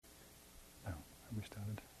Have we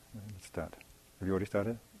started? Let's start. Have you already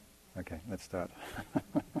started? Okay, let's start.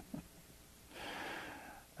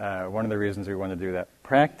 One of the reasons we want to do that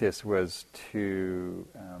practice was to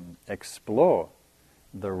explore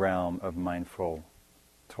the realm of mindful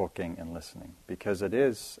talking and listening, because it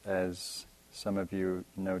is, as some of you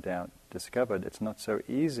no doubt discovered, it's not so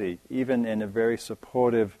easy, even in a very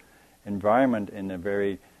supportive environment, in a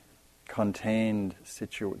very contained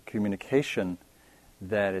communication,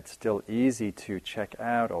 that it's still easy to check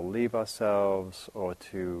out or leave ourselves, or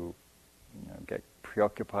to get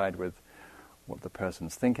preoccupied with what the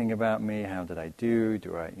person's thinking about me, how did I do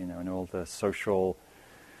I, and all the social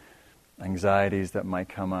anxieties that might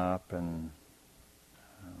come up, and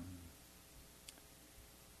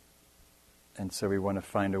so we want to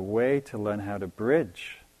find a way to learn how to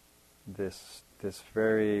bridge this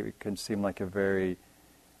very, it can seem like a very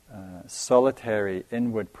solitary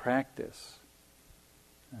inward practice.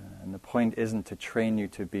 And the point isn't to train you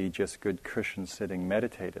to be just good cushion-sitting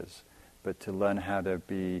meditators, but to learn how to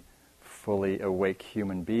be fully awake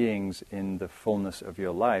human beings in the fullness of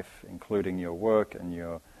your life, including your work and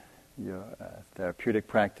your therapeutic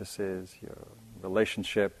practices, your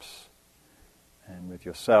relationships, and with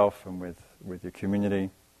yourself and with your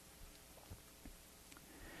community.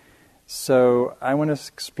 So I want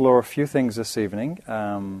to explore a few things this evening,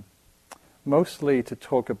 mostly to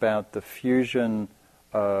talk about the fusion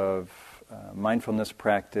of mindfulness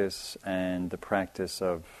practice and the practice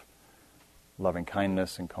of loving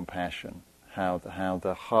kindness and compassion. How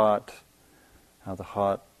the heart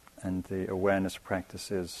and the awareness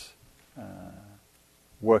practices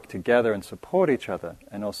work together and support each other,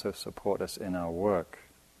 and also support us in our work.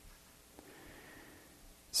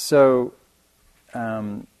 So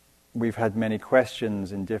we've had many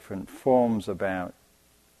questions in different forms about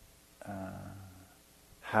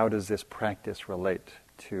how does this practice relate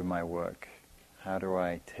to my work? How do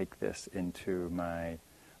I take this into my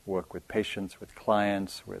work with patients, with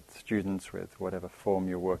clients, with students, with whatever form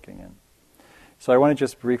you're working in? So I want to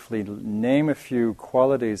just briefly name a few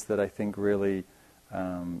qualities that I think really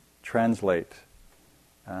translate.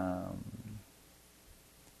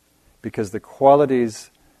 Because the qualities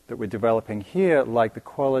that we're developing here, like the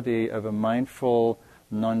quality of a mindful,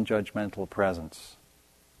 non-judgmental presence,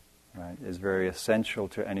 right, is very essential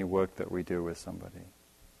to any work that we do with somebody.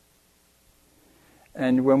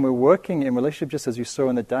 And when we're working in relationship, just as you saw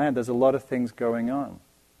in the diet, there's a lot of things going on.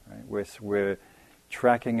 Right? We're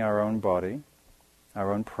tracking our own body,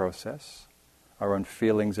 our own process, our own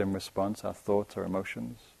feelings in response, our thoughts, our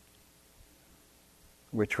emotions.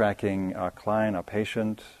 We're tracking our client, our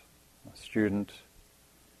patient, our student,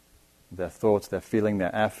 their thoughts, their feeling,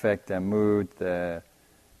 their affect, their mood, their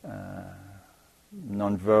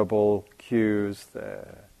non-verbal cues.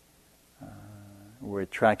 We're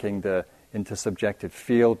tracking the intersubjective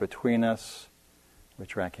field between us. We're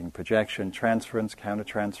tracking projection, transference,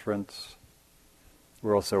 countertransference.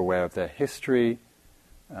 We're also aware of their history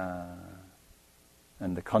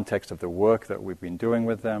and the context of the work that we've been doing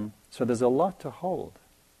with them. So there's a lot to hold.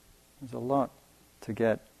 There's a lot to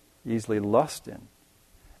get easily lost in.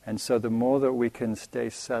 And so the more that we can stay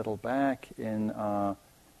settled back in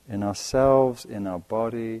ourselves, in our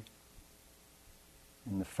body,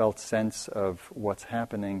 in the felt sense of what's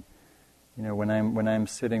happening, when I'm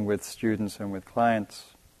sitting with students and with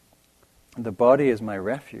clients, the body is my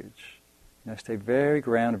refuge. I stay very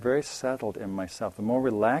grounded, very settled in myself. The more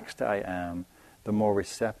relaxed I am, the more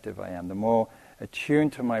receptive I am. The more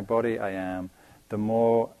attuned to my body I am, the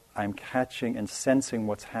more I'm catching and sensing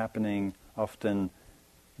what's happening, often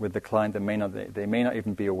with the client that they may not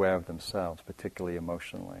even be aware of themselves, particularly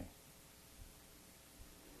emotionally.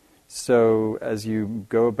 So as you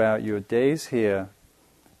go about your days here,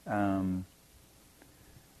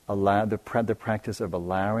 allow the practice of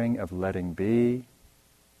allowing, of letting be,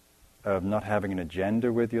 of not having an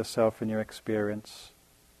agenda with yourself in your experience,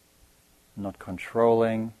 not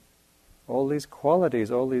controlling, all these qualities,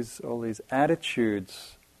 all these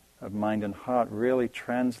attitudes of mind and heart really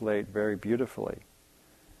translate very beautifully.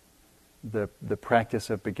 The practice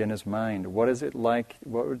of beginner's mind. What is it like?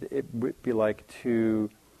 What would it be like to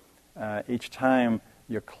each time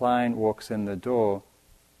your client walks in the door,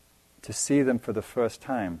 to see them for the first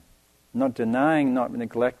time, not denying, not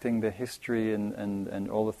neglecting the history and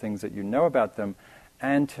all the things that you know about them,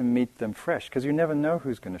 and to meet them fresh, because you never know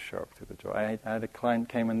who's going to show up through the door. I had a client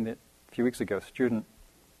came in a few weeks ago, a student,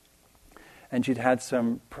 and she'd had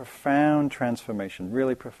some profound transformation,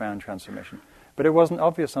 really profound transformation, but it wasn't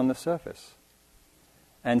obvious on the surface.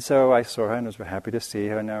 And so I saw her and was happy to see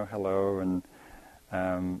her. Now, hello,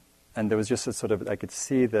 and there was just a sort of, I could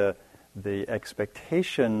see the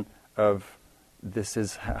expectation of this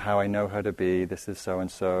is how I know her to be, this is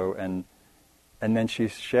so-and-so, and then she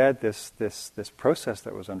shared this process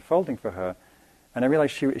that was unfolding for her, and I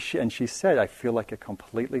realized she said, I feel like a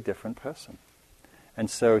completely different person. And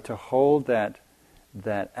so to hold that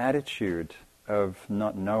attitude of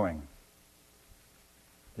not knowing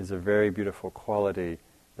is a very beautiful quality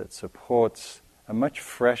that supports a much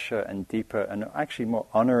fresher and deeper and actually more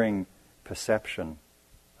honoring perception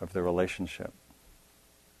of the relationship.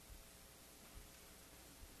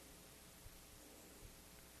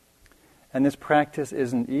 And this practice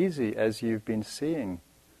isn't easy, as you've been seeing,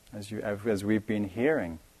 as we've been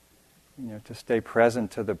hearing. To stay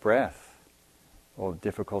present to the breath, or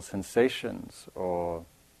difficult sensations, or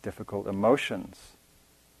difficult emotions.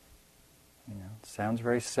 It sounds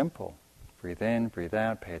very simple. Breathe in, breathe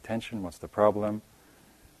out, pay attention, what's the problem?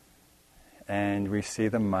 And we see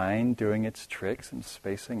the mind doing its tricks and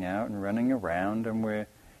spacing out and running around, and we're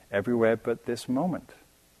everywhere but this moment.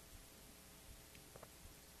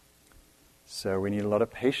 So we need a lot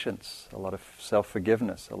of patience, a lot of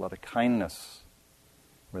self-forgiveness, a lot of kindness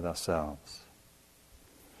with ourselves.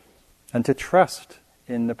 And to trust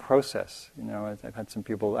in the process. I've had some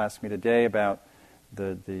people ask me today about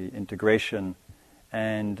the integration,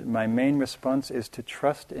 and my main response is to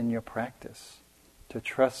trust in your practice. To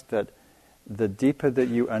trust that the deeper that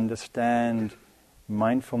you understand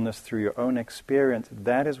mindfulness through your own experience,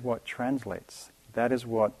 that is what translates. That is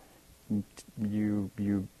what you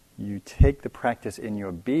take the practice in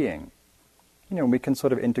your being. We can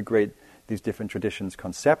sort of integrate these different traditions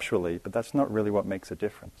conceptually, but that's not really what makes a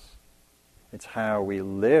difference. It's how we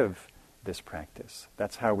live this practice.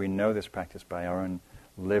 That's how we know this practice, by our own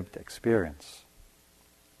lived experience.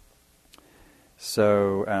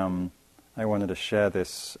 So I wanted to share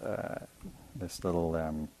this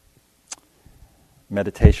little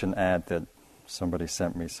meditation ad that somebody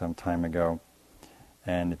sent me some time ago.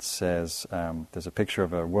 And it says, there's a picture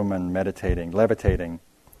of a woman meditating, levitating,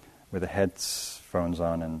 with the headphones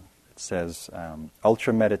on, and it says,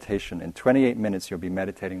 ultra meditation. In 28 minutes you'll be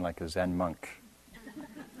meditating like a Zen monk.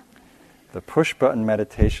 The push-button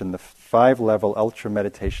meditation, the 5-level ultra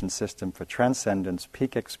meditation system for transcendence,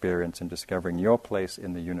 peak experience, and discovering your place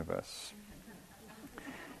in the universe.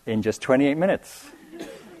 In just 28 minutes.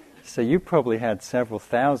 So you probably had several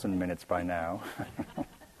thousand minutes by now.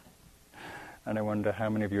 And I wonder how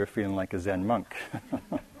many of you are feeling like a Zen monk.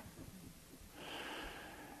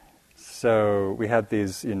 So we have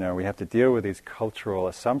these, we have to deal with these cultural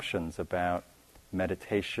assumptions about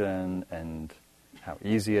meditation and how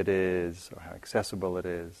easy it is, or how accessible it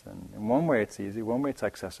is. And in one way it's easy, one way it's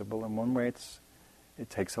accessible, and one way it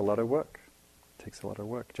takes a lot of work. It takes a lot of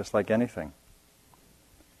work, just like anything.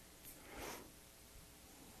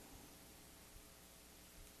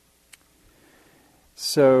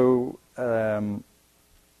 So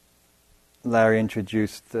Larry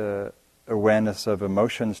introduced the awareness of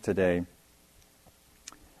emotions today,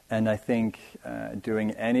 and I think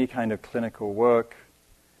doing any kind of clinical work,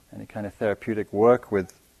 any kind of therapeutic work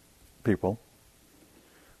with people,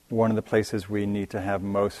 one of the places we need to have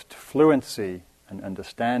most fluency and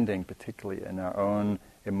understanding, particularly in our own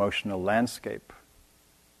emotional landscape.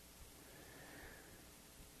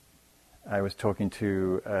 I was talking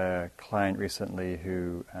to a client recently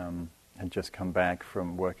who had just come back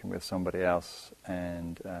from working with somebody else,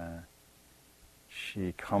 and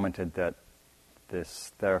she commented that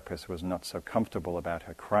this therapist was not so comfortable about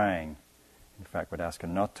her crying. In fact, would ask her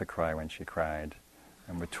not to cry when she cried,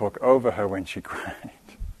 and would talk over her when she cried.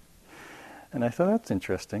 And I thought, that's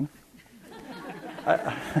interesting.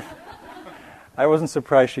 I wasn't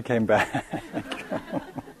surprised she came back.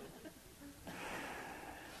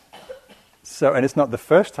 So, and it's not the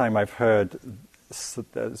first time I've heard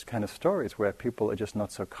those kind of stories where people are just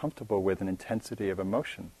not so comfortable with an intensity of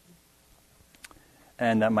emotion.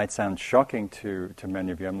 And that might sound shocking to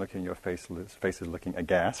many of you. I'm looking at your faces looking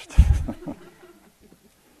aghast.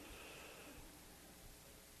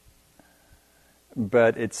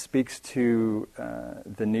 But it speaks to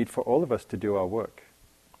the need for all of us to do our work.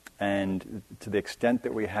 And to the extent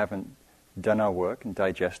that we haven't done our work and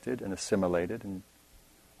digested and assimilated and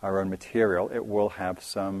our own material, it will have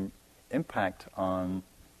some impact on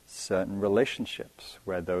certain relationships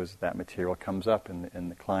where that material comes up in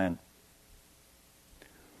the client.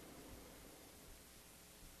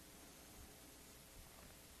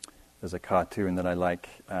 There's a cartoon that I like.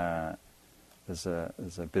 There's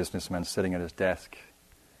a businessman sitting at his desk,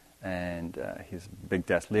 and his big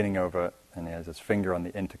desk leaning over it, and he has his finger on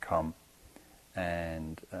the intercom,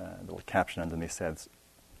 and a little caption underneath says,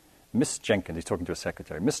 "Miss Jenkins," he's talking to a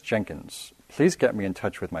secretary, "Miss Jenkins, please get me in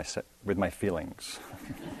touch with my feelings."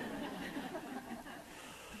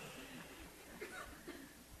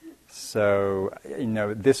 So,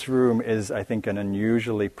 this room is, I think, an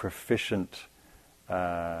unusually proficient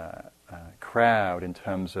crowd in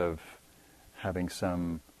terms of having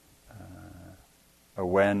some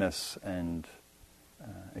awareness and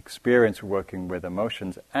experience working with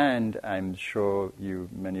emotions, and I'm sure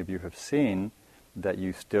many of you have seen that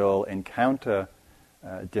you still encounter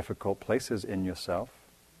difficult places in yourself,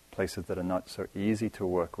 places that are not so easy to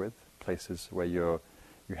work with, places where you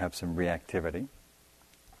have some reactivity.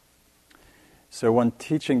 So one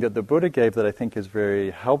teaching that the Buddha gave that I think is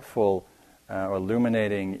very helpful or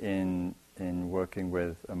illuminating in working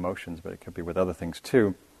with emotions, but it could be with other things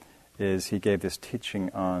too, is he gave this teaching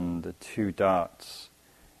on the two darts.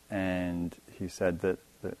 And he said that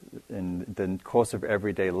in the course of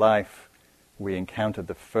everyday life, we encounter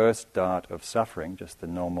the first dart of suffering, just the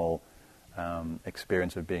normal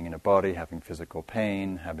experience of being in a body, having physical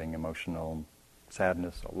pain, having emotional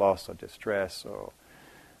sadness or loss or distress or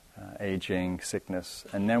aging, sickness.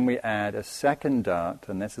 And then we add a second dart,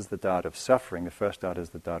 and this is the dart of suffering. The first dart is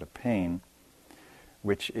the dart of pain,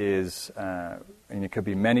 which is, and it could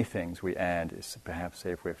be many things we add. Is perhaps,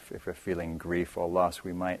 say, if we're feeling grief or loss,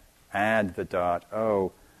 we might add the dart,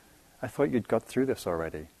 oh, I thought you'd got through this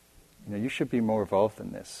already. You should be more evolved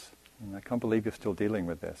than this. I can't believe you're still dealing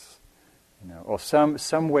with this. Or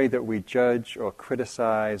some way that we judge or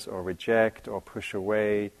criticize or reject or push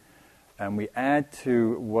away, and we add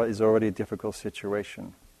to what is already a difficult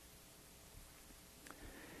situation.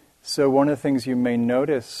 So one of the things you may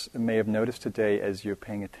have noticed today as you're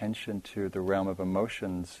paying attention to the realm of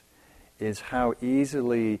emotions is how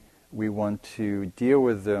easily we want to deal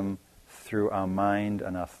with them through our mind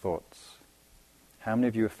and our thoughts. How many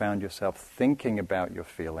of you have found yourself thinking about your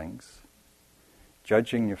feelings,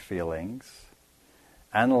 judging your feelings,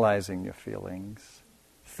 analyzing your feelings,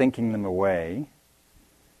 thinking them away,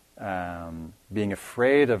 being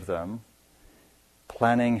afraid of them,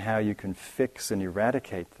 planning how you can fix and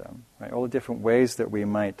eradicate them, right? All the different ways that we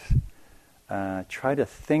might try to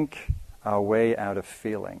think our way out of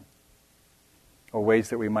feeling, or ways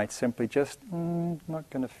that we might simply just, I'm not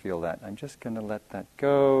going to feel that. I'm just going to let that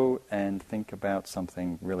go and think about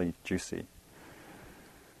something really juicy.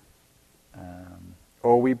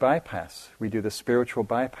 Or we bypass. We do the spiritual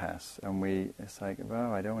bypass, and it's like,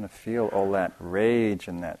 oh, I don't want to feel all that rage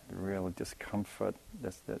and that real discomfort,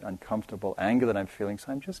 that uncomfortable anger that I'm feeling,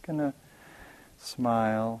 so I'm just going to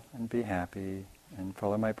smile and be happy and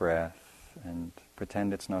follow my breath and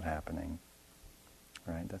pretend it's not happening.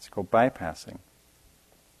 Right? That's called bypassing.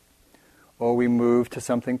 Or we move to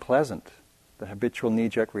something pleasant. The habitual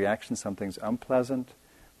knee-jerk reaction, something's unpleasant,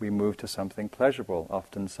 we move to something pleasurable,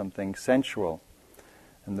 often something sensual.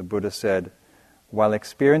 And the Buddha said, while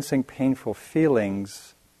experiencing painful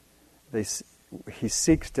feelings, he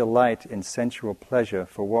seeks delight in sensual pleasure.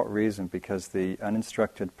 For what reason? Because the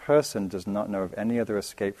uninstructed person does not know of any other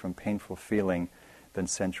escape from painful feeling than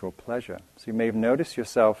sensual pleasure. So you may have noticed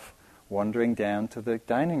yourself wandering down to the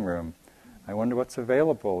dining room. I wonder what's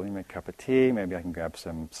available. You make a cup of tea, maybe I can grab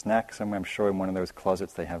some snack somewhere. I'm sure in one of those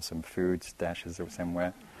closets they have some food stashes or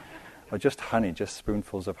somewhere. Or just honey, just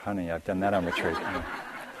spoonfuls of honey. I've done that on retreat.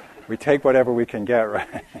 We take whatever we can get,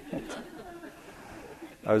 right?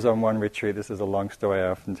 I was on one retreat. This is a long story I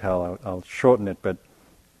often tell. I'll shorten it, but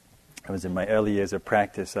I was in my early years of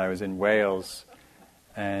practice. I was in Wales,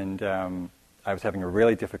 and I was having a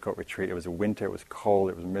really difficult retreat. It was winter, it was cold,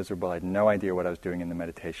 it was miserable. I had no idea what I was doing in the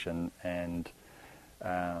meditation, and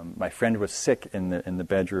my friend was sick in the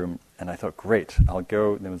bedroom, and I thought, great, I'll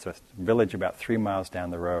go. There was a village about 3 miles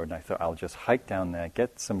down the road, and I thought, I'll just hike down there,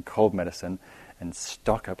 get some cold medicine, and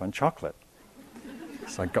stock up on chocolate.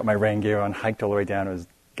 So I got my rain gear on, hiked all the way down. It was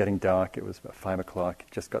getting dark. It was about 5 o'clock.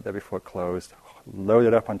 Just got there before it closed.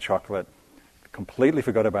 Loaded up on chocolate. Completely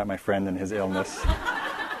forgot about my friend and his illness.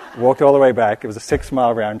 Walked all the way back. It was a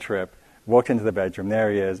 6-mile round trip. Walked into the bedroom.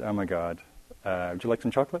 There he is. Oh my God. Would you like some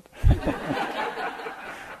chocolate?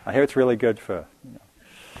 I hear it's really good for.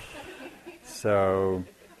 So,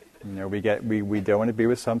 we don't want to be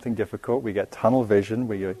with something difficult. We get tunnel vision.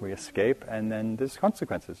 We escape, and then there's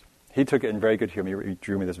consequences. He took it in very good humor. He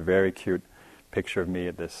drew me this very cute picture of me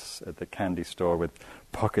at the candy store with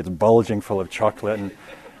pockets bulging full of chocolate, and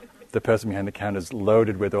the person behind the counter is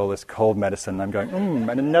loaded with all this cold medicine. And I'm going,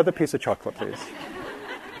 and another piece of chocolate, please.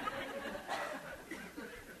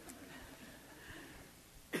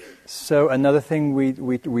 So another thing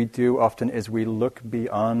we do often is we look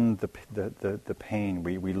beyond the pain.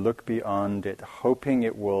 We look beyond it, hoping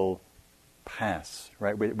it will pass,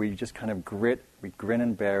 right? We just kind of we grin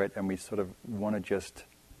and bear it, and we sort of want to just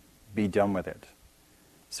be done with it.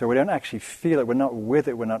 So we don't actually feel it, we're not with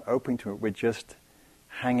it, we're not open to it, we're just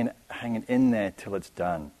hanging in there till it's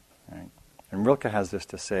done. Right? And Rilke has this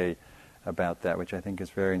to say about that, which I think is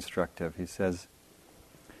very instructive. He says,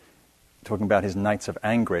 talking about his nights of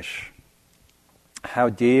anguish, "How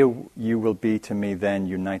dear you will be to me then,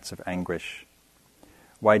 you nights of anguish.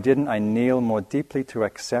 Why didn't I kneel more deeply to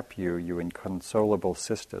accept you, you inconsolable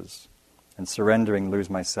sisters, and surrendering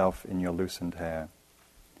lose myself in your loosened hair?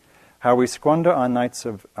 How we squander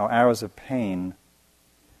our hours of pain,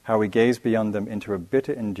 how we gaze beyond them into a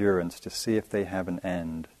bitter endurance to see if they have an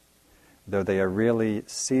end, though they are really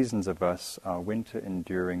seasons of us, our winter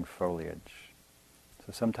enduring foliage."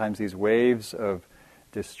 So sometimes these waves of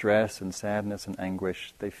distress and sadness and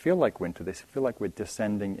anguish, they feel like winter. They feel like we're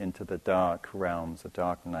descending into the dark realms, the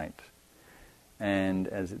dark night. And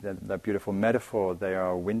as that beautiful metaphor, they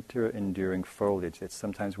are winter enduring foliage. It's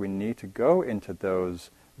sometimes we need to go into those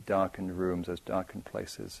darkened rooms, those darkened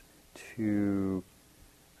places, to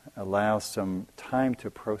allow some time to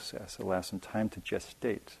process, allow some time to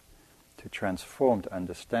gestate, to transform, to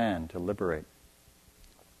understand, to liberate.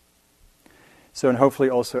 So, and hopefully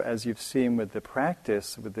also, as you've seen with the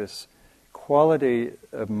practice, with this quality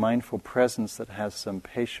of mindful presence that has some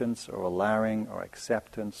patience or allowing or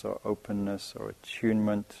acceptance or openness or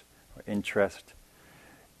attunement or interest,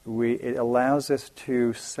 it allows us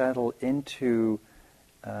to settle into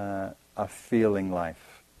our feeling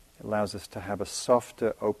life. It allows us to have a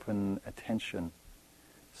softer, open attention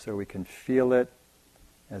so we can feel it.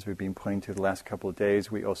 As we've been pointing to the last couple of days,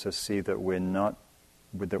 we also see that we're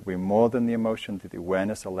more than the emotion, that the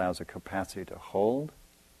awareness allows a capacity to hold,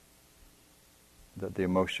 that the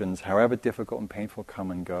emotions, however difficult and painful,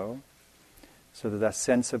 come and go, so that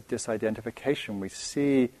sense of disidentification, we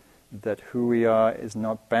see that who we are is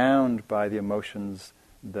not bound by the emotions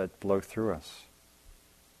that blow through us.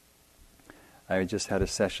 I just had a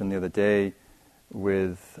session the other day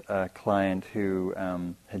with a client who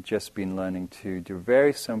had just been learning to do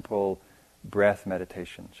very simple breath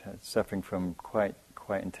meditation. She was suffering from quite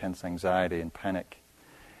intense anxiety and panic.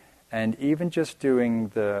 And even just doing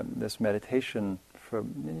this meditation for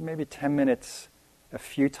maybe 10 minutes a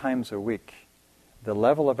few times a week, the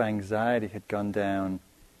level of anxiety had gone down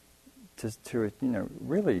to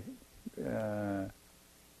really to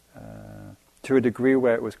a degree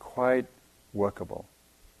where it was quite workable,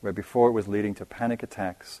 where before it was leading to panic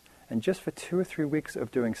attacks. And just for 2 or 3 weeks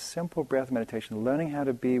of doing simple breath meditation, learning how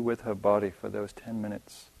to be with her body for those 10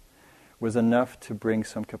 minutes was enough to bring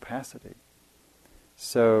some capacity.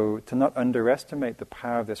 So to not underestimate the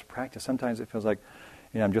power of this practice. Sometimes it feels like,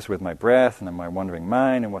 I'm just with my breath and my wandering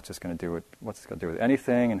mind, and what's this going to do with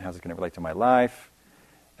anything, and how's it going to relate to my life?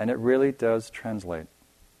 And it really does translate.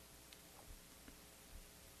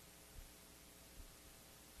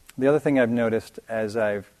 The other thing I've noticed as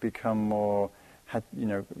I've become more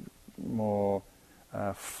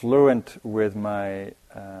fluent with my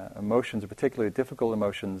emotions, particularly difficult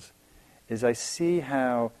emotions, is I see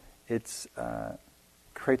how it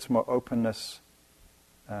creates more openness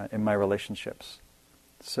in my relationships.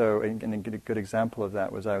 So a good example of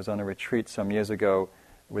that was I was on a retreat some years ago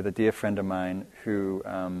with a dear friend of mine who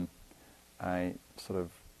I sort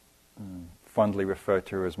of fondly refer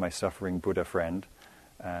to as my suffering Buddha friend.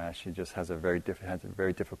 She just has a very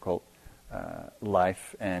difficult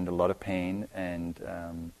life and a lot of pain,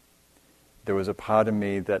 and there was a part of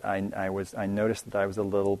me that I noticed that I was a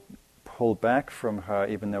little pulled back from her,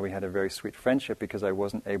 even though we had a very sweet friendship, because I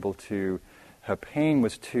wasn't able to. Her pain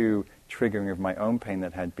was too triggering of my own pain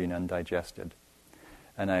that had been undigested,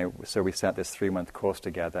 and so we sat this 3-month course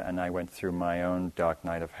together, and I went through my own dark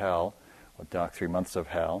night of hell, or dark 3 months of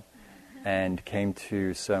hell, and came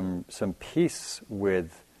to some peace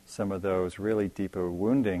with some of those really deeper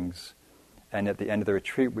woundings. And at the end of the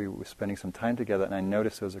retreat, we were spending some time together, and I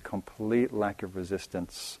noticed there was a complete lack of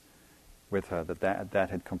resistance with her, that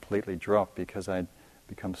had completely dropped because I'd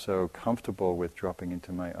become so comfortable with dropping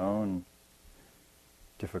into my own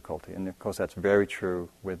difficulty. And of course, that's very true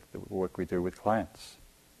with the work we do with clients.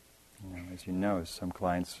 As you know, some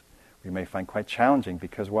clients we may find quite challenging.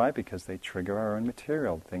 Because why? Because they trigger our own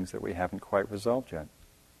material, things that we haven't quite resolved yet.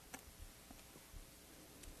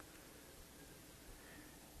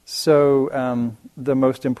 So the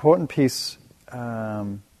most important piece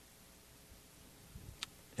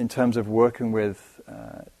in terms of working with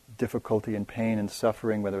difficulty and pain and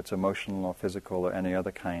suffering, whether it's emotional or physical or any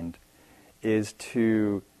other kind, is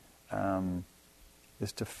to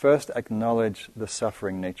first acknowledge the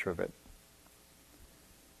suffering nature of it.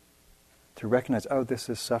 To recognize, this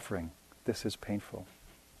is suffering, this is painful.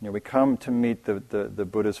 We come to meet the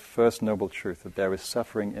Buddha's first noble truth, that there is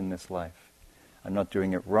suffering in this life. I'm not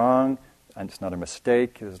doing it wrong, and it's not a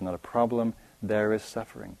mistake, it's not a problem. there is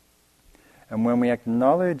suffering. And when we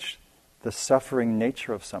acknowledge the suffering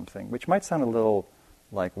nature of something, which might sound a little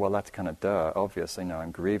like, well, that's kind of duh, obviously, no,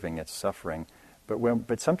 I'm grieving, it's suffering.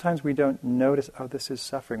 But sometimes we don't notice, oh, this is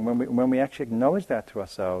suffering. When we actually acknowledge that to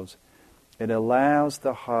ourselves, it allows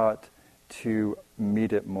the heart to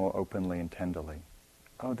meet it more openly and tenderly.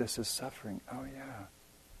 Oh, this is suffering. Oh, yeah.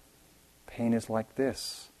 Pain is like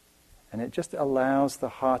this. And it just allows the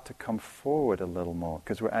heart to come forward a little more,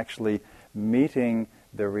 because we're actually meeting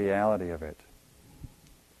the reality of it.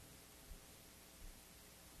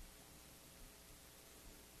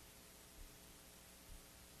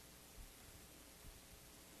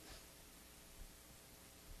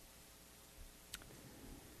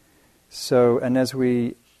 So, and as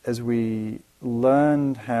we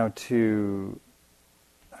learn how to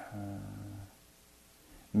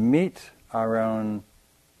meet our own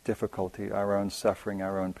difficulty, our own suffering,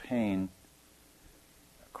 our own pain,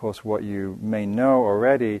 of course what you may know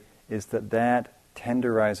already is that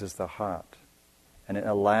tenderizes the heart, and it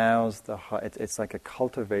allows the heart, it's like a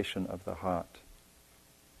cultivation of the heart.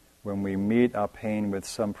 When we meet our pain with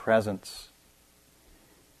some presence,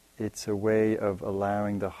 it's a way of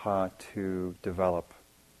allowing the heart to develop.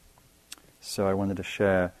 So I wanted to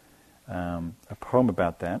share a poem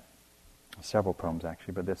about that, several poems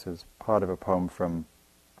actually, but this is part of a poem from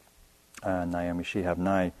Naomi Shihab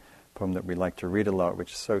Nye, a poem that we like to read a lot,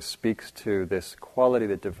 which so speaks to this quality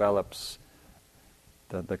that develops,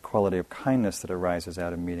 the quality of kindness that arises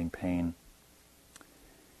out of meeting pain.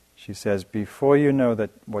 She says, "Before you know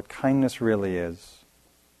that what kindness really is,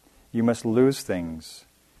 you must lose things,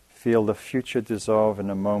 feel the future dissolve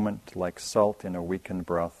in a moment like salt in a weakened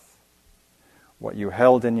broth. What you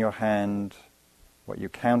held in your hand, what you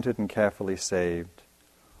counted and carefully saved,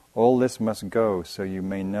 all this must go so you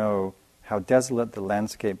may know how desolate the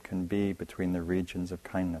landscape can be between the regions of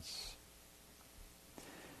kindness.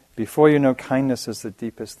 Before you know kindness as the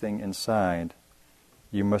deepest thing inside,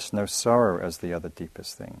 you must know sorrow as the other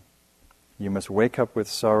deepest thing. You must wake up with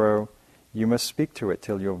sorrow. You must speak to it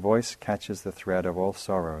till your voice catches the thread of all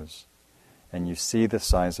sorrows, and you see the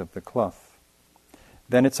size of the cloth.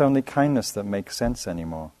 Then it's only kindness that makes sense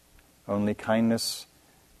anymore. Only kindness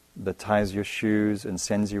that ties your shoes and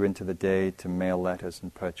sends you into the day to mail letters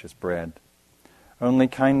and purchase bread. Only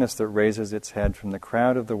kindness that raises its head from the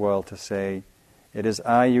crowd of the world to say, 'It is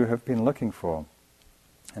I you have been looking for,'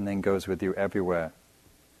 and then goes with you everywhere,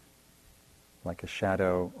 like a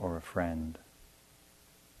shadow or a friend."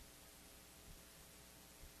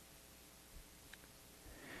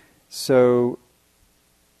 So,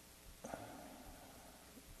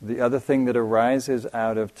 the other thing that arises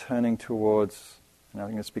out of turning towards, and I'm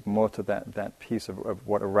going to speak more to that piece of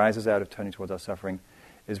what arises out of turning towards our suffering,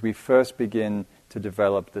 is we first begin to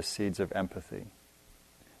develop the seeds of empathy.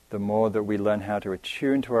 The more that we learn how to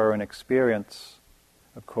attune to our own experience,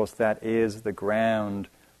 of course that is the ground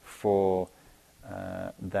for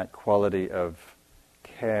that quality of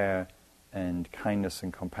care and kindness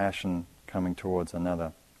and compassion coming towards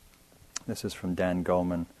another. This is from Dan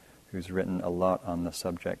Coleman, who's written a lot on the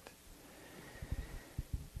subject.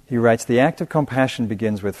 He writes, "The act of compassion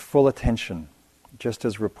begins with full attention, just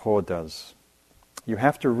as rapport does. You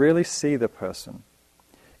have to really see the person.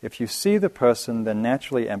 If you see the person, then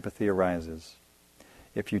naturally empathy arises.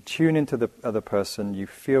 If you tune into the other person, you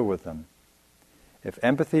feel with them. If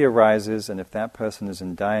empathy arises and if that person is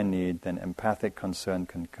in dire need, then empathic concern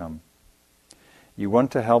can come. You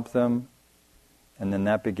want to help them, and then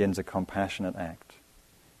that begins a compassionate act.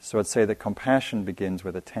 So I'd say that compassion begins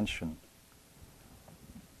with attention."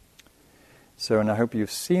 So, and I hope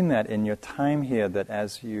you've seen that in your time here, that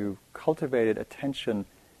as you cultivated attention,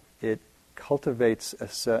 it cultivates a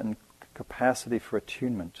certain capacity for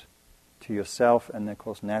attunement to yourself and, of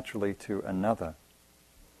course, naturally to another.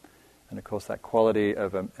 And, of course, that quality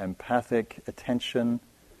of empathic attention,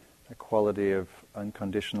 that quality of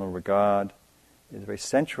unconditional regard is very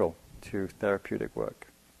central to therapeutic work.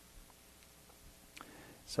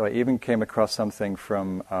 So I even came across something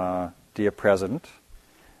from our dear president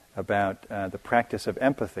about the practice of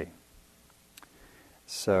empathy.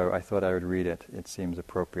 So I thought I would read it. It seems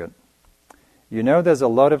appropriate. "You know, there's a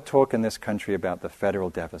lot of talk in this country about the federal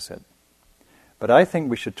deficit. But I think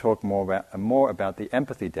we should talk more about the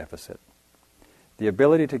empathy deficit. The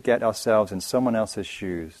ability to get ourselves in someone else's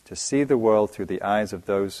shoes, to see the world through the eyes of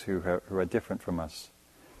those who are different from us.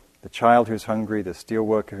 The child who's hungry, the steel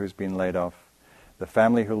worker who's been laid off, the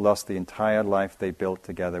family who lost the entire life they built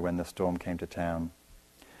together when the storm came to town.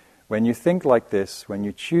 When you think like this, when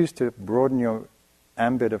you choose to broaden your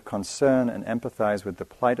ambit of concern and empathize with the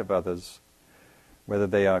plight of others, whether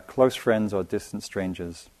they are close friends or distant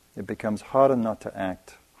strangers, it becomes harder not to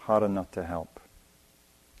act, harder not to help.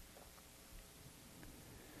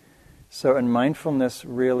 So, and mindfulness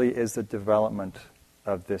really is the development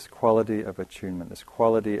of this quality of attunement, this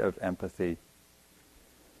quality of empathy.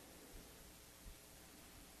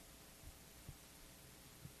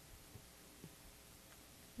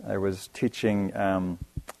 I was teaching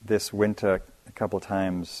this winter a couple of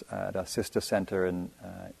times at our sister center in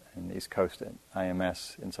the East Coast at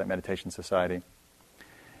IMS, Insight Meditation Society.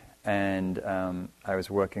 And I was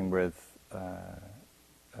working with a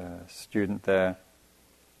student there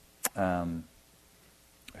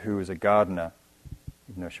who was a gardener,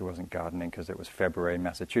 even though she wasn't gardening because it was February in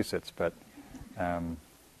Massachusetts, but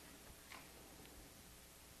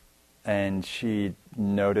and she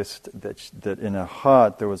noticed that in her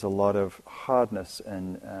heart there was a lot of hardness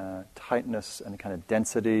and tightness and kind of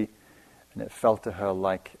density, and it felt to her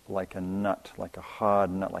like a nut, like a hard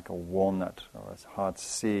nut, like a walnut or a hard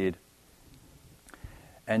seed.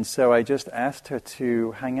 And so I just asked her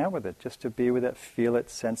to hang out with it, just to be with it, feel it,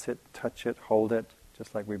 sense it, touch it, hold it,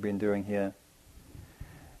 just like we've been doing here.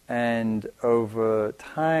 And over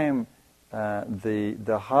time,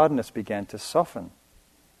 the hardness began to soften.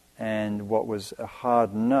 And what was a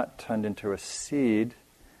hard nut turned into a seed,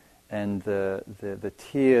 and the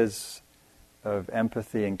tears of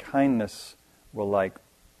empathy and kindness were like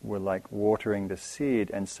watering the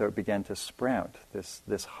seed, and so it began to sprout.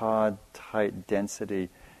 This hard, tight density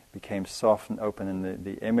became soft and open, and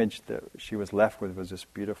the image that she was left with was this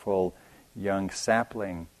beautiful young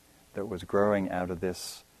sapling that was growing out of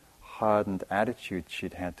this hardened attitude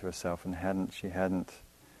she'd had to herself, and she hadn't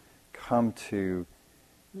come to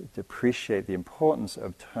appreciate the importance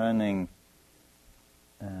of turning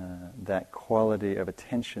that quality of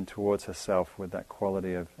attention towards herself with that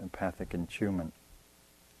quality of empathic attunement.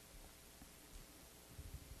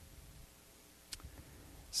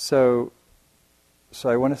 So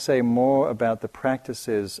I want to say more about the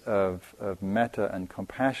practices of metta and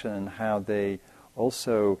compassion and how they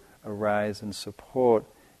also arise and support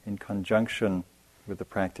in conjunction with the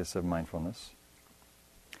practice of mindfulness.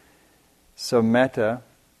 So metta,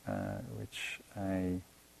 which I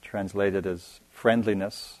translated as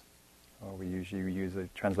friendliness, or we usually use the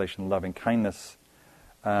translation loving kindness,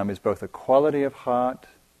 is both a quality of heart,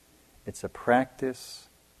 it's a practice,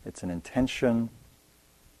 it's an intention,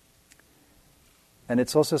 and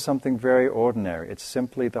it's also something very ordinary. It's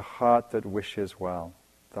simply the heart that wishes well,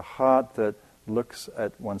 the heart that looks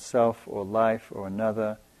at oneself or life or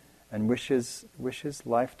another and wishes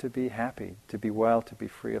life to be happy, to be well, to be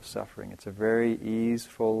free of suffering. It's a very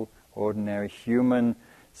easeful, ordinary, human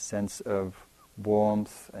sense of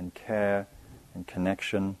warmth and care and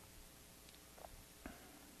connection.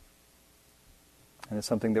 And it's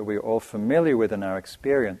something that we're all familiar with in our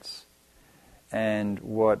experience. And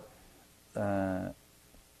what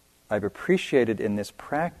I've appreciated in this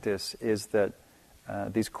practice is that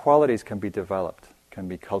these qualities can be developed, can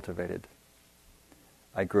be cultivated.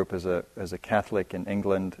 I grew up as a Catholic in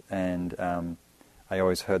England, and I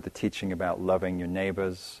always heard the teaching about loving your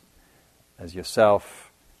neighbors as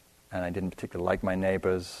yourself, and I didn't particularly like my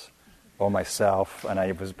neighbors or myself, and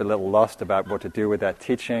I was a little lost about what to do with that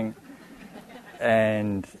teaching.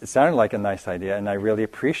 And it sounded like a nice idea, and I really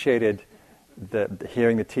appreciated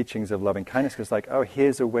hearing the teachings of loving kindness, because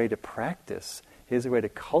here's a way to practice, here's a way to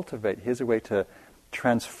cultivate, here's a way to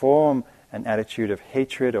transform an attitude of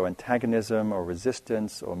hatred or antagonism or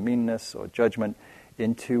resistance or meanness or judgment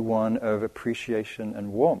into one of appreciation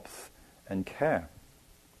and warmth and care.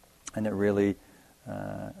 And it really,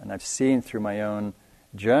 and I've seen through my own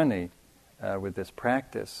journey with this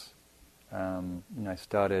practice, I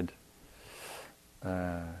started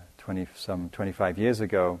 25 years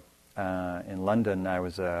ago in London. I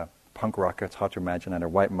was a punk rocker, it's hard to imagine. I had a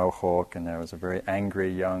white mohawk, and I was a very angry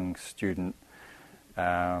young student,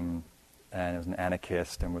 and I was an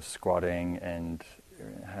anarchist and was squatting and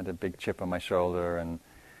had a big chip on my shoulder, and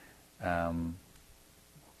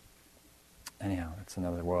anyhow, it's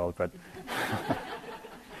another world, but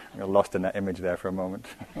I got lost in that image there for a moment.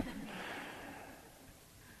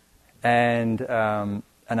 And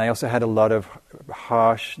I also had a lot of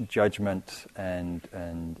harsh judgment and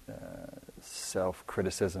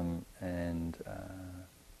self-criticism, and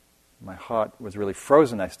my heart was really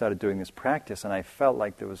frozen. I started doing this practice, and I felt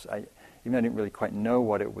like there was, even though I didn't really quite know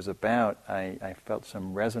what it was about, I felt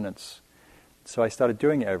some resonance. So I started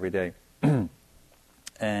doing it every day,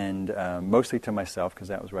 and mostly to myself, because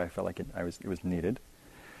that was where I felt like it was needed.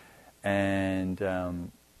 And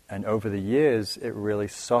over the years, it really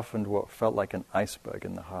softened what felt like an iceberg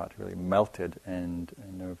in the heart, really melted. And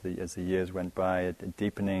as the years went by, a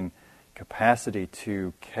deepening capacity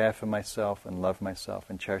to care for myself and love myself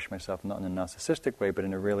and cherish myself, not in a narcissistic way, but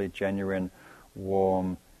in a really genuine,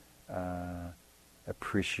 warm,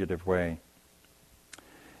 appreciative way.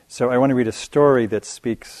 So I want to read a story that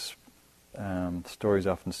speaks, stories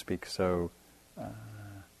often speak so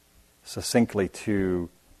succinctly to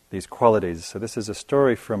these qualities. So this is a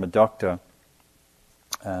story from a doctor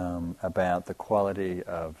about the quality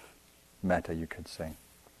of metta, you could say.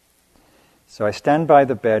 So I stand by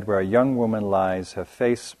the bed where a young woman lies, her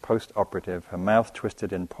face post-operative, her mouth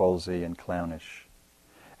twisted in palsy and clownish.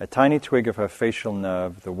 A tiny twig of her facial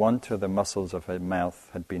nerve, the one to the muscles of her mouth,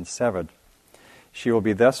 had been severed. She will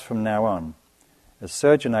be thus from now on. As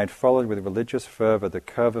surgeon, I had followed with religious fervor the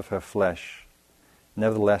curve of her flesh.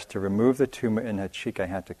 Nevertheless, to remove the tumor in her cheek, I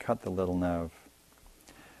had to cut the little nerve.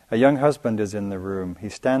 A young husband is in the room. He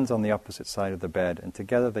stands on the opposite side of the bed, and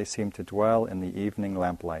together they seem to dwell in the evening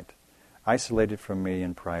lamplight, isolated from me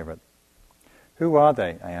in private. Who are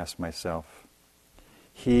they, I ask myself?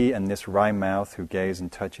 He and this wry mouth who gaze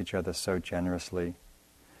and touch each other so generously.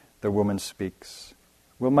 The woman speaks.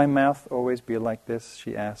 Will my mouth always be like this,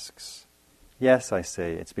 she asks. Yes, I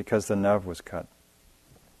say, it's because the nerve was cut.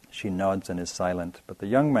 She nods and is silent, but the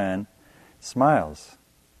young man smiles.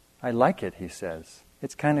 I like it, he says.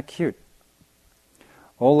 It's kind of cute.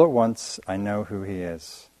 All at once, I know who he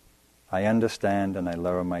is. I understand and I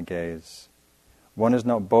lower my gaze. One is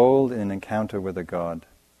not bold in an encounter with a god.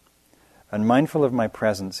 Unmindful of my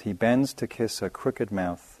presence, he bends to kiss her crooked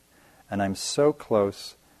mouth, and I'm so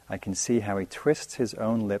close I can see how he twists his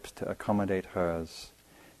own lips to accommodate hers,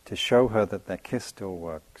 to show her that their kiss still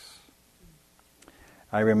works.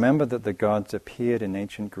 I remember that the gods appeared in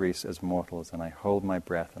ancient Greece as mortals, and I hold my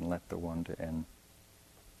breath and let the wonder in.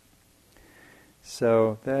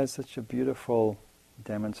 So there's such a beautiful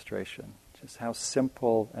demonstration, just how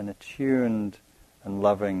simple and attuned and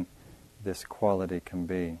loving this quality can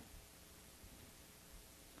be.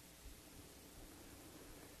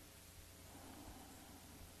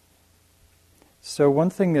 So one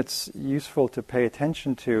thing that's useful to pay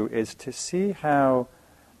attention to is to see how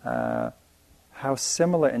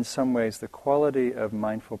similar in some ways the quality of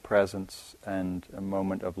mindful presence and a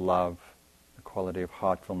moment of love, the quality of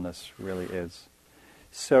heartfulness really is.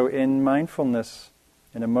 So in mindfulness,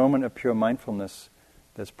 in a moment of pure mindfulness,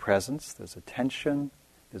 there's presence, there's attention,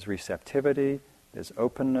 there's receptivity, there's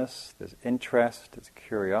openness, there's interest, there's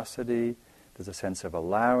curiosity, there's a sense of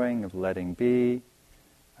allowing, of letting be,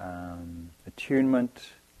 attunement,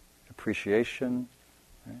 appreciation.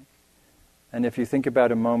 Right? And if you think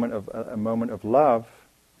about a moment of love,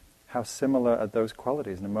 how similar are those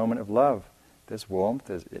qualities? In a moment of love, there's warmth,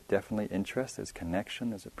 there's definitely interest, there's connection,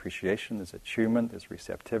 there's appreciation, there's attunement, there's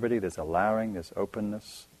receptivity, there's allowing, there's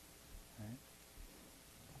openness. Right?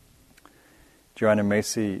 Joanna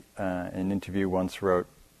Macy, in an interview once wrote,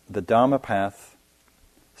 "The Dharma path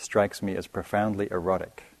strikes me as profoundly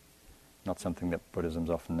erotic." Not something that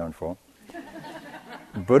Buddhism's often known for.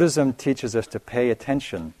 Buddhism teaches us to pay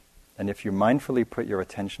attention, and if you mindfully put your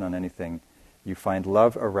attention on anything, you find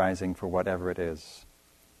love arising for whatever it is.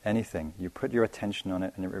 Anything. You put your attention on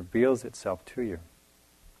it and it reveals itself to you.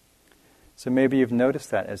 So maybe you've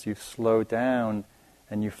noticed that as you slow down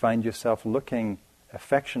and you find yourself looking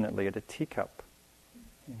affectionately at a teacup,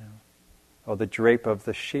 or the drape of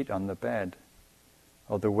the sheet on the bed,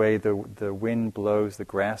 or the way the wind blows the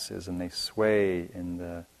grasses and they sway in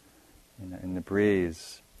the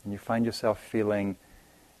breeze. And you find yourself feeling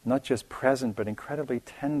not just present but incredibly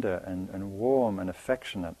tender and warm and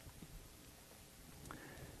affectionate.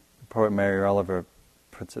 The poet Mary Oliver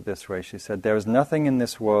puts it this way. She said, "There is nothing in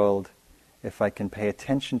this world, if I can pay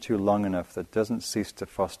attention to long enough, that doesn't cease to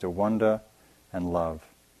foster wonder and love.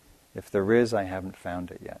 If there is, I haven't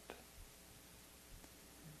found it yet."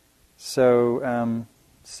 So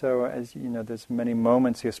as you know, there's many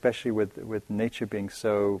moments here, especially with nature being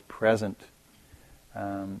so present,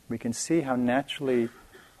 we can see how naturally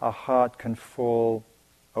our heart can fall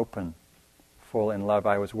open, fall in love.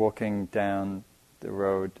 I was walking down the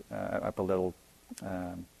road, up a little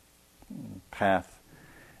path,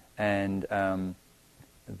 and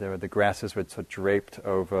the grasses were sort of draped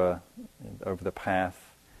over the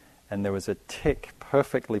path, and there was a tick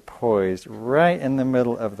perfectly poised right in the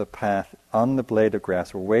middle of the path on the blade of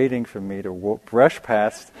grass, waiting for me to brush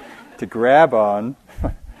past, to grab on,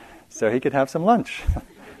 so he could have some lunch.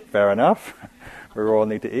 Fair enough. We all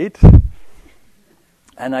need to eat.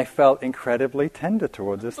 And I felt incredibly tender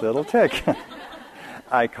towards this little tick.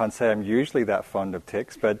 I can't say I'm usually that fond of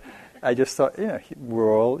ticks, but I just thought,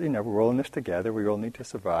 we're all in this together. We all need to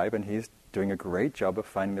survive, and he's doing a great job of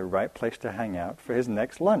finding the right place to hang out for his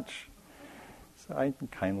next lunch. So I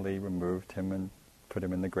kindly removed him and put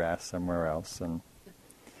him in the grass somewhere else. And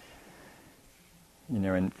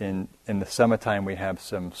in the summertime we have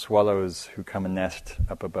some swallows who come and nest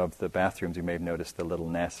up above the bathrooms. You may have noticed the little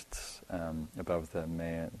nests above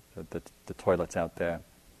the toilets out there.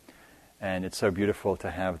 And it's so beautiful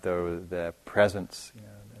to have their presence.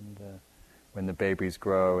 And when the babies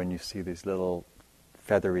grow and you see these little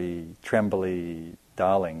feathery, trembly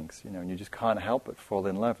darlings, and you just can't help but fall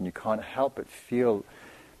in love, and you can't help but feel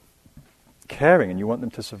caring, and you want them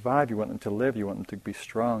to survive, you want them to live, you want them to be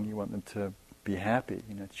strong, you want them to be happy.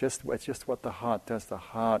 It's just what the heart does. The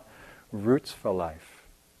heart roots for life.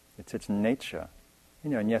 It's its nature.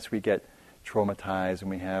 And yes, we get traumatized and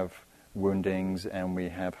we have woundings and we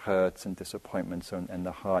have hurts and disappointments, and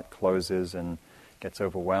the heart closes and gets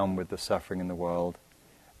overwhelmed with the suffering in the world.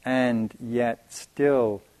 And yet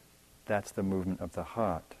still, that's the movement of the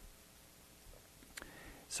heart.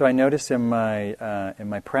 So I noticed in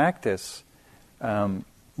my practice,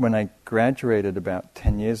 when I graduated about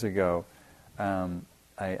 10 years ago,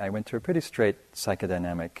 I went to a pretty straight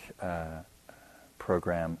psychodynamic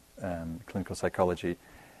program, clinical psychology,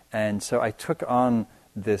 and so I took on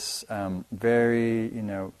this very,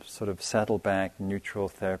 sort of settled back, neutral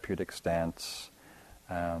therapeutic stance.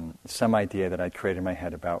 Some idea that I'd created in my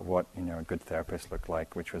head about what a good therapist looked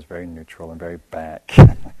like, which was very neutral and very back,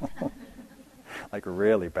 like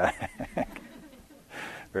really back,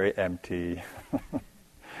 very empty,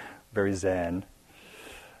 very zen.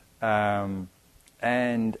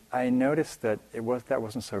 And I noticed that that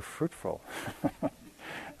wasn't so fruitful.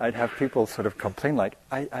 I'd have people sort of complain, like,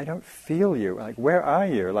 I don't feel you. Like, where are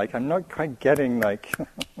you? Like, I'm not quite getting, like...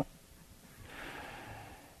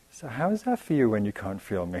 So how is that for you when you can't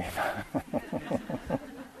feel me?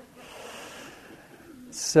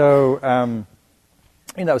 So,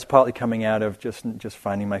 that was partly coming out of just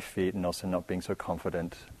finding my feet and also not being so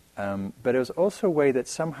confident. But it was also a way that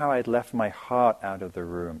somehow I'd left my heart out of the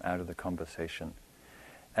room, out of the conversation.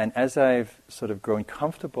 And as I've sort of grown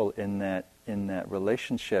comfortable in that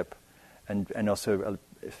relationship, and also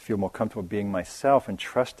feel more comfortable being myself and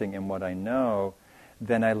trusting in what I know,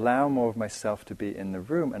 then I allow more of myself to be in the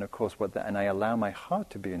room, and of course and I allow my heart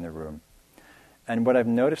to be in the room. And what I've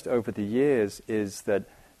noticed over the years is that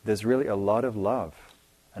there's really a lot of love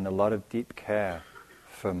and a lot of deep care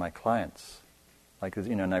for my clients. Like,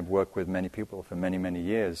 and I've worked with many people for many, many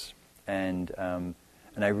years, and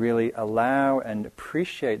I really allow and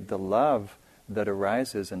appreciate the love that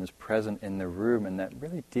arises and is present in the room, and that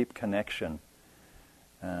really deep connection.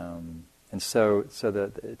 And so it's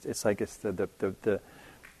like it's the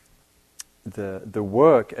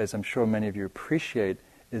work, as I'm sure many of you appreciate,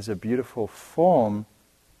 is a beautiful form.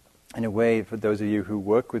 In a way, for those of you who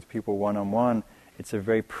work with people one-on-one, it's a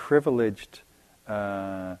very privileged.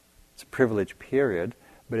 It's a privileged period,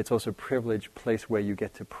 but it's also a privileged place where you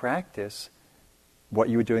get to practice what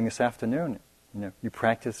you were doing this afternoon. You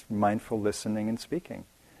practice mindful listening and speaking.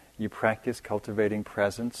 You practice cultivating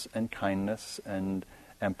presence and kindness and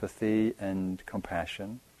empathy and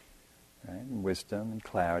compassion, right? And wisdom and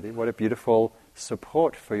clarity. What a beautiful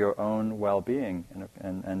support for your own well-being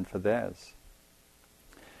and for theirs.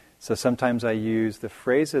 So sometimes I use the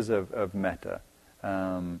phrases of metta,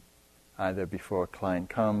 either before a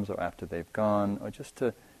client comes or after they've gone, or just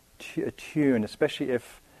to attune, especially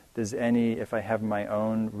if I have my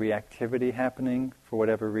own reactivity happening for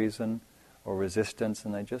whatever reason, or resistance,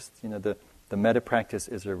 and I just, the metta practice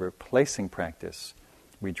is a replacing practice.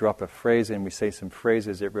 We drop a phrase in, we say some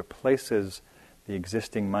phrases, it replaces the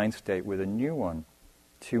existing mind state with a new one.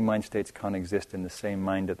 Two mind states can't exist in the same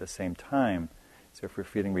mind at the same time. So if we're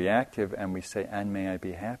feeling reactive and we say, and may I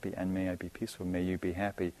be happy, and may I be peaceful, may you be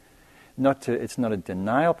happy. It's not a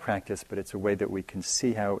denial practice, but it's a way that we can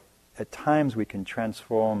see how at times we can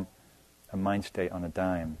transform a mind state on a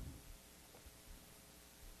dime.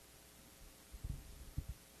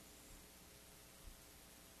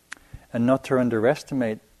 And not to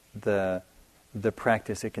underestimate the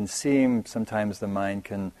practice. It can seem sometimes the mind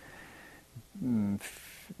can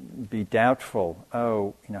be doubtful.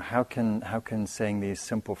 How can saying these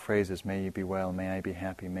simple phrases, may you be well, may I be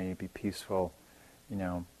happy, may you be peaceful,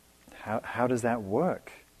 how does that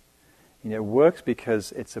work? It works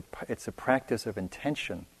because it's a practice of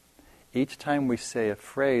intention. Each time we say a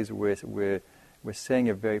phrase, we're saying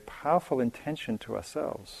a very powerful intention to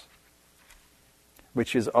ourselves,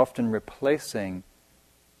 which is often replacing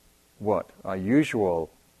what? Our usual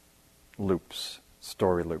loops,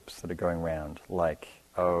 story loops that are going around, like,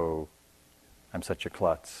 oh, I'm such a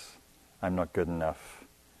klutz, I'm not good enough,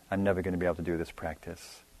 I'm never going to be able to do this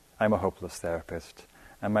practice, I'm a hopeless therapist,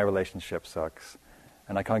 and my relationship sucks,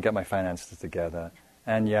 and I can't get my finances together,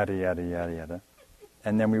 and yada, yada, yada, yada.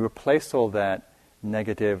 And then we replace all that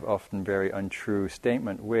negative, often very untrue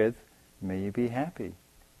statement with, may you be happy,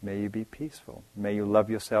 may you be peaceful, may you love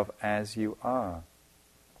yourself as you are.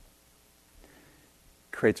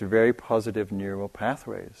 Creates very positive neural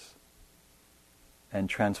pathways and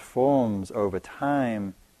transforms over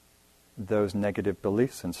time those negative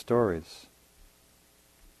beliefs and stories.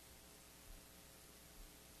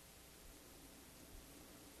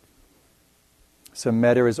 So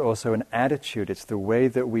metta is also an attitude. It's the way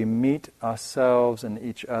that we meet ourselves and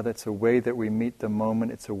each other. It's a way that we meet the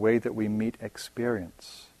moment. It's a way that we meet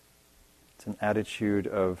experience. It's an attitude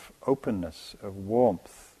of openness, of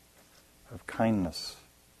warmth, of kindness.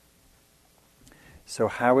 So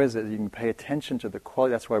how is it? You can pay attention to the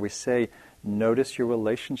quality. That's why we say, notice your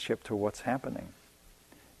relationship to what's happening.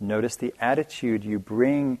 Notice the attitude you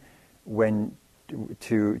bring when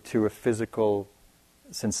to a physical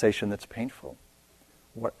sensation that's painful.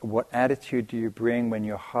 What attitude do you bring when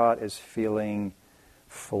your heart is feeling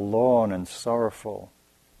forlorn and sorrowful,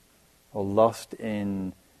 or lost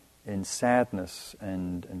in sadness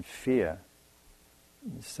and fear?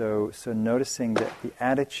 So noticing that the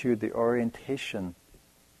attitude, the orientation,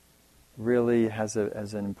 really has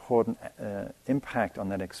an important impact on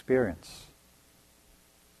that experience.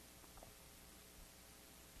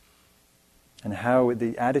 And how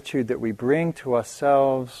the attitude that we bring to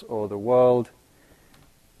ourselves or the world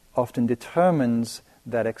often determines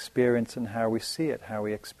that experience and how we see it, how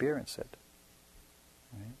we experience it.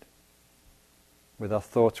 Right? With our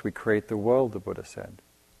thoughts we create the world, the Buddha said.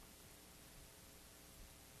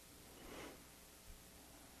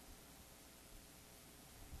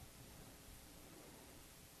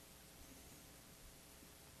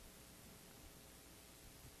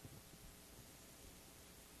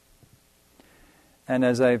 And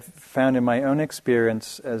as I've found in my own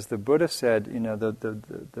experience, as the Buddha said,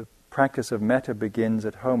 the practice of metta begins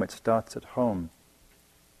at home. It starts at home.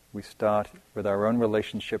 We start with our own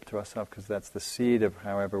relationship to ourselves, because that's the seed of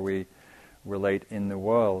however we relate in the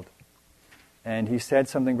world. And he said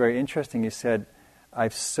something very interesting. He said,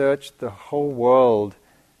 I've searched the whole world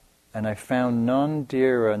and I found none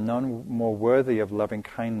dearer, none more worthy of loving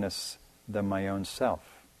kindness than my own self.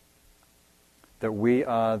 That we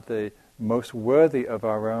are the most worthy of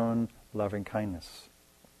our own loving kindness.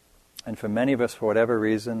 And for many of us, for whatever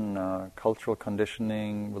reason, cultural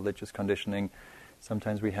conditioning, religious conditioning,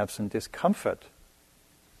 sometimes we have some discomfort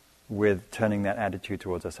with turning that attitude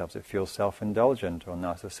towards ourselves. It feels self-indulgent or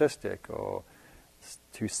narcissistic or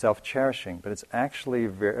too self-cherishing, but it's actually a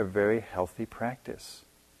very healthy practice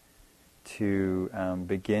to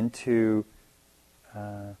begin to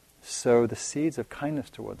sow the seeds of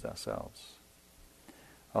kindness towards ourselves.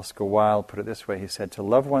 Oscar Wilde put it this way, he said, to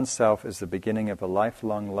love oneself is the beginning of a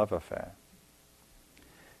lifelong love affair.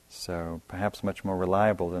 So perhaps much more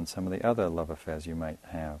reliable than some of the other love affairs you might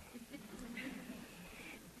have.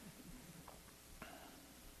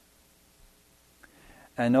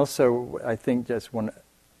 And also, I think just one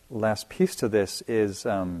last piece to this is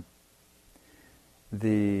the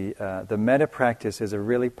metta practice is a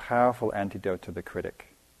really powerful antidote to the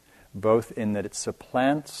critic, both in that it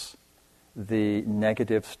supplants the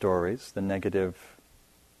negative stories, the negative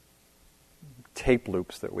tape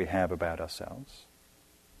loops that we have about ourselves.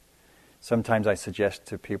 Sometimes I suggest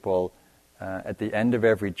to people, at the end of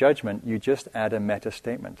every judgment, you just add a metta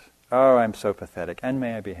statement. Oh, I'm so pathetic, and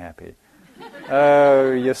may I be happy.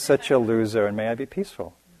 Oh, you're such a loser, and may I be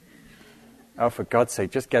peaceful. Oh, for God's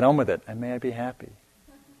sake, just get on with it, and may I be happy.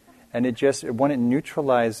 And it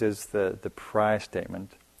neutralizes the prior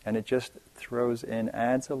statement, and it just throws in,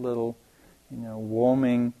 adds a little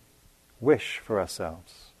warming wish for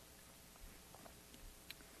ourselves.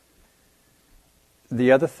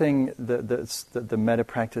 The other thing that the metta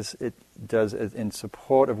practice it does in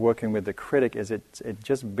support of working with the critic is it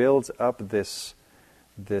just builds up this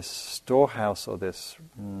storehouse or this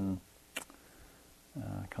I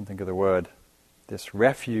can't think of the word, this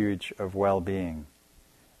refuge of well-being,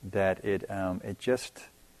 that it's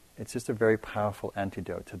just a very powerful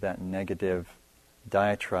antidote to that negative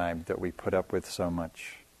diatribe that we put up with so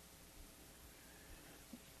much.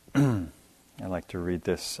 I like to read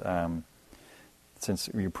this, since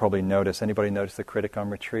you probably notice, anybody notice the critic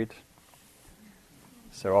on retreat?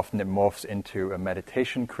 So often it morphs into a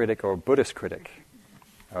meditation critic or a Buddhist critic.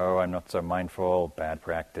 Oh, I'm not so mindful, bad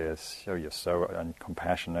practice, oh, you're so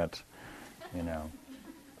uncompassionate,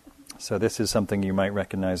 So this is something you might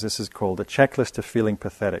recognize. This is called A Checklist to Feeling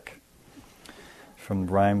Pathetic, from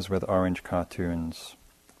Rhymes with Orange Cartoons.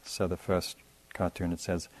 So the first cartoon, it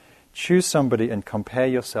says, choose somebody and compare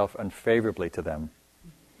yourself unfavorably to them.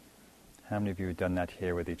 How many of you have done that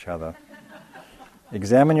here with each other?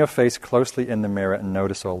 Examine your face closely in the mirror and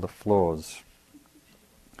notice all the flaws.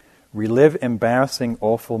 Relive embarrassing,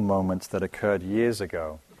 awful moments that occurred years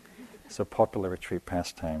ago. It's a popular retreat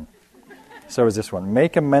pastime. So is this one.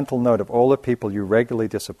 Make a mental note of all the people you regularly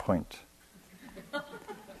disappoint.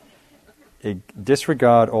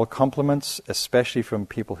 Disregard all compliments, especially from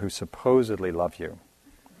people who supposedly love you.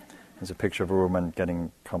 There's a picture of a woman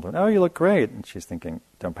getting compliment. Oh, you look great. And she's thinking,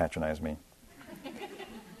 don't patronize me.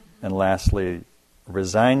 And lastly,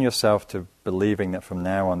 resign yourself to believing that from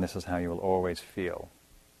now on this is how you will always feel.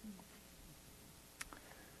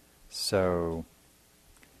 So,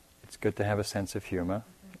 it's good to have a sense of humor.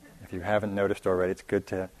 If you haven't noticed already, it's good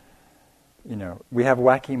to, we have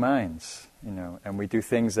wacky minds, and we do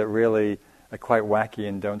things that really are quite wacky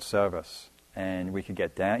and don't serve us. And we could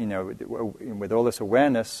get down, with all this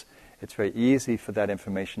awareness, it's very easy for that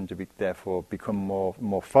information to therefore become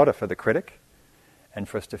more fodder for the critic, and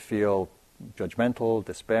for us to feel judgmental,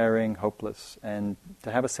 despairing, hopeless, and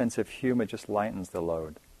to have a sense of humor just lightens the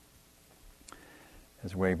load.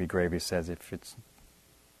 As Wavy Gravy says, if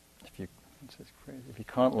you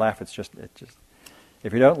can't laugh,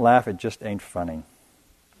 if you don't laugh, it just ain't funny.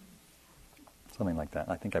 Something like that.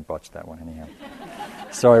 I think I botched that one anyhow.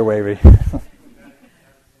 Sorry, Wavy.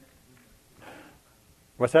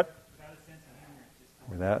 What's that?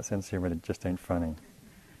 Without a sense of humor, it just ain't funny.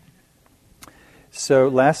 So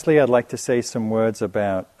lastly, I'd like to say some words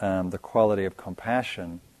about the quality of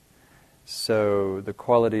compassion. So the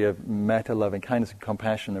quality of metta, loving kindness, and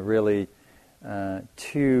compassion are really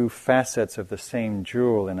two facets of the same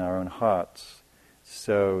jewel in our own hearts.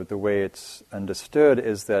 So the way it's understood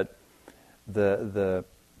is that the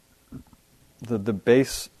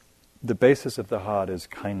basis of the heart is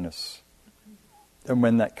kindness. And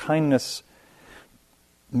when that kindness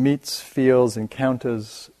meets, feels,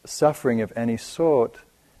 encounters suffering of any sort,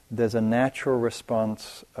 there's a natural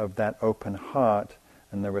response of that open heart,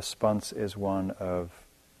 and the response is one of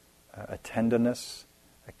a tenderness,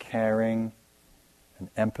 a caring, an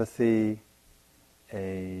empathy,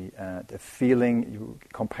 a feeling,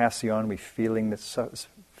 compassion, we feeling the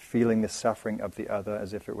suffering of the other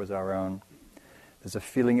as if it was our own. There's a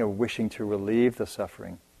feeling of wishing to relieve the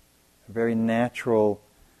suffering, a very natural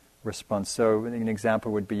response. So an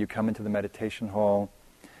example would be you come into the meditation hall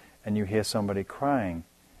and you hear somebody crying,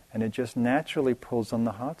 and it just naturally pulls on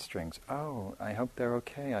the heartstrings. Oh, I hope they're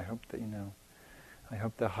okay. I hope that, I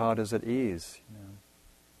hope their heart is at ease.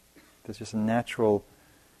 There's just a natural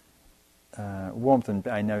warmth, and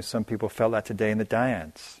I know some people felt that today in the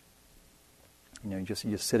dyads.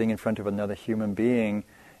 You're sitting in front of another human being,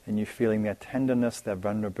 and you're feeling their tenderness, their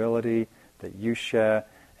vulnerability that you share,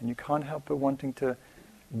 and you can't help but wanting to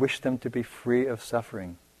wish them to be free of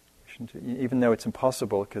suffering. Even though it's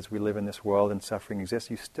impossible because we live in this world and suffering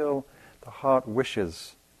exists, the heart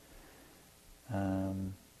wishes.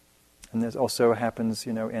 And this also happens,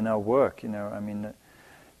 in our work. The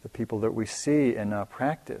people that we see in our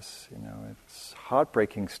practice, it's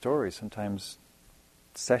heartbreaking stories. Sometimes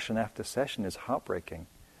session after session is heartbreaking.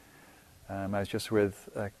 I was just with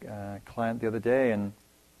a client the other day, and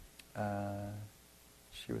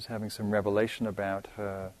she was having some revelation about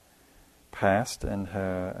her past and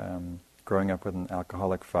her growing up with an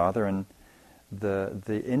alcoholic father, and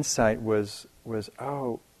the insight was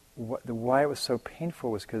why it was so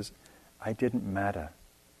painful was because I didn't matter.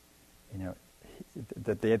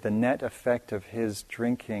 The net effect of his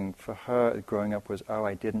drinking for her growing up was,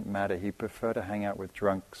 I didn't matter. He preferred to hang out with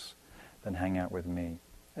drunks than hang out with me.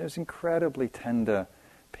 It was an incredibly tender,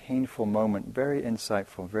 painful moment, very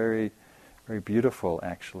insightful, very, very beautiful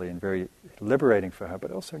actually, and very liberating for her,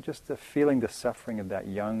 but also just feeling the suffering of that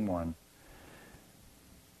young one.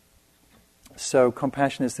 So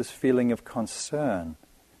compassion is this feeling of concern,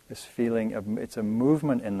 this feeling of, it's a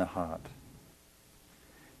movement in the heart.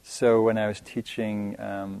 So when I was teaching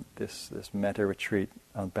this metta retreat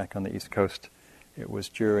back on the East Coast, it was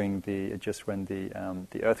during when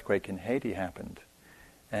the earthquake in Haiti happened,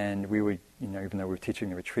 and we were, even though we were teaching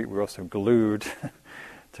the retreat, we were also glued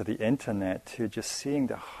to the internet to just seeing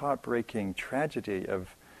the heartbreaking tragedy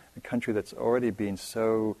of a country that's already been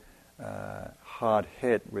so hard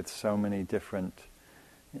hit with so many different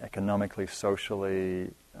economically, socially,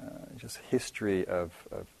 just history of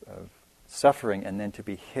suffering, and then to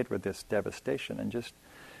be hit with this devastation and just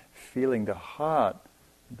feeling the heart,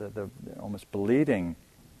 the almost bleeding.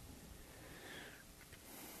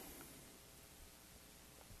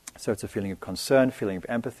 So it's a feeling of concern, feeling of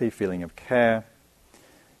empathy, feeling of care.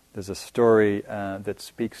 There's a story that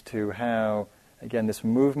speaks to how, again, this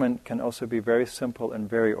movement can also be very simple and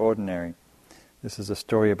very ordinary. This is a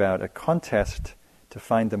story about a contest to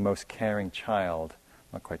find the most caring child.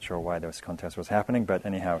 I'm not quite sure why this contest was happening, but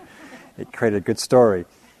anyhow, it created a good story.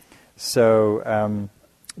 So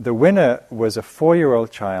the winner was a 4-year-old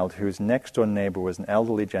child whose next-door neighbor was an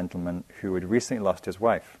elderly gentleman who had recently lost his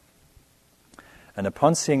wife. And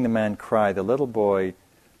upon seeing the man cry, the little boy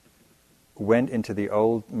went into the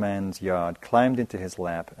old man's yard, climbed into his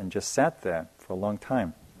lap, and just sat there for a long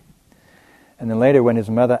time. And then later, when his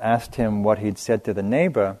mother asked him what he'd said to the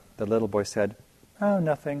neighbor, the little boy said, "Oh,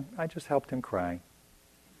 nothing. I just helped him cry."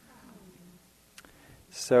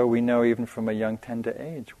 So we know even from a young, tender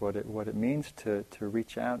age what it means to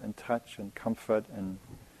reach out and touch and comfort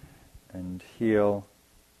and heal.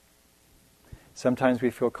 Sometimes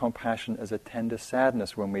we feel compassion as a tender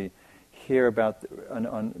sadness when we hear about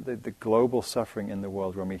the global suffering in the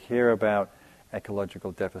world, when we hear about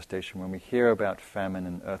ecological devastation, when we hear about famine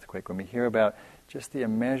and earthquake, when we hear about just the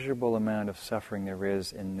immeasurable amount of suffering there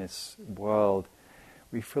is in this world,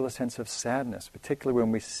 we feel a sense of sadness, particularly when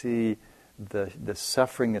we see the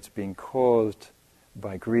suffering that's being caused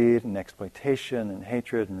by greed and exploitation and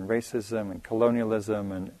hatred and racism and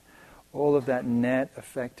colonialism and all of that net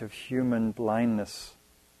effect of human blindness.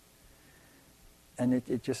 And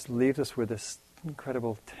it just leaves us with this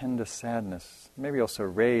incredible tender sadness, maybe also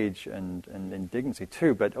rage and indignancy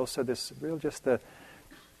too, but also this real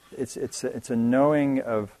it's a knowing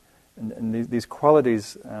of and these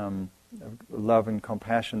qualities of love and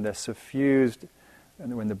compassion. They're suffused.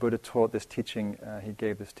 And when the Buddha taught this teaching, he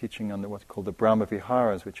gave this teaching on what's called the Brahma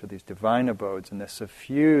Viharas, which are these divine abodes, and they're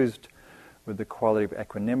suffused with the quality of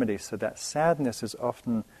equanimity. So that sadness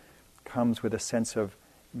often comes with a sense of,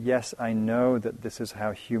 yes, I know that this is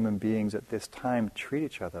how human beings at this time treat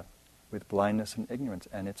each other, with blindness and ignorance,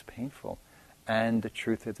 and it's painful. And the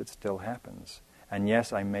truth is it still happens. And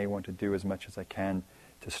yes, I may want to do as much as I can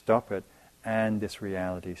to stop it, and this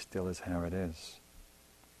reality still is how it is.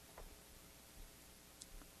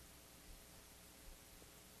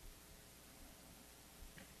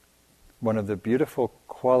 One of the beautiful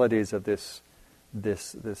qualities of this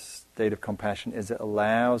state of compassion is it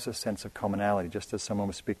allows a sense of commonality. Just as someone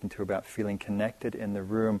was speaking to about feeling connected in the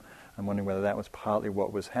room, I'm wondering whether that was partly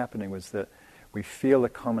what was happening, was that we feel the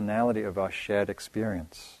commonality of our shared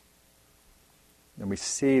experience. And we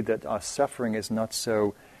see that our suffering is not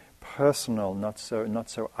so personal, not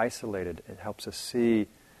so isolated. It helps us see,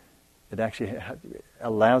 it actually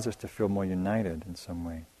allows us to feel more united in some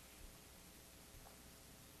way.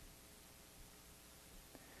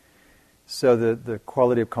 So the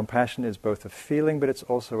quality of compassion is both a feeling, but it's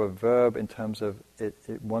also a verb in terms of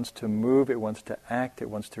it wants to move, it wants to act, it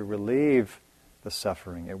wants to relieve the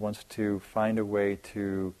suffering, it wants to find a way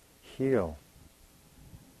to heal.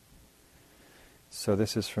 So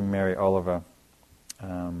this is from Mary Oliver,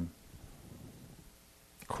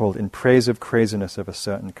 called In Praise of Craziness of a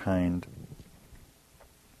Certain Kind.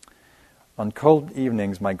 On cold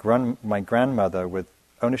evenings, my grandmother, with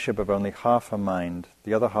ownership of only half her mind,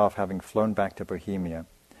 the other half having flown back to Bohemia,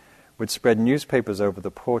 would spread newspapers over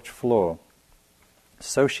the porch floor.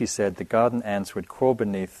 So, she said, the garden ants would crawl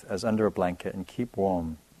beneath as under a blanket and keep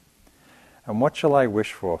warm. And what shall I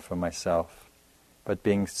wish for myself, but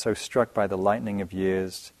being so struck by the lightning of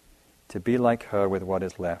years, to be like her with what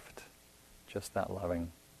is left, just that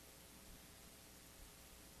loving.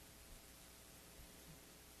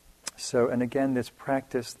 So, and again, this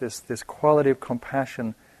practice, this quality of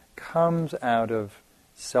compassion comes out of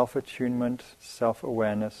self-attunement,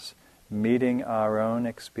 self-awareness, meeting our own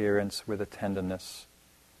experience with a tenderness,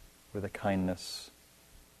 with a kindness.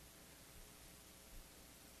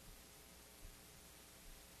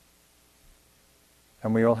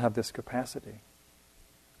 And we all have this capacity.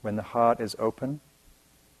 When the heart is open,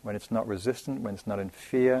 when it's not resistant, when it's not in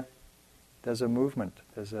fear, there's a movement,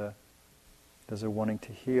 there's a wanting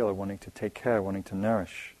to heal, a wanting to take care, wanting to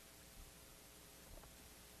nourish.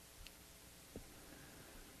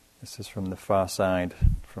 This is from The Far Side,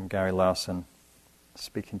 from Gary Larson,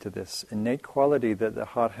 speaking to this innate quality that the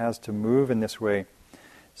heart has to move in this way.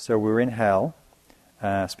 So we're in hell.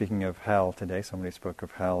 Speaking of hell today, somebody spoke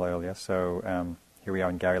of hell earlier. So here we are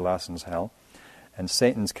in Gary Larson's hell. And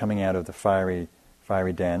Satan's coming out of the fiery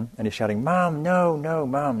den, and he's shouting, "Mom, no, no,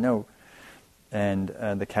 Mom, no." And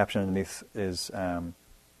the caption underneath is,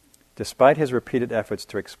 despite his repeated efforts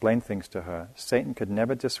to explain things to her, Satan could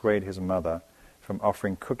never dissuade his mother from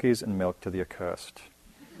offering cookies and milk to the accursed.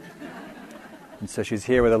 And so she's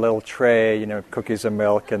here with a little tray, cookies and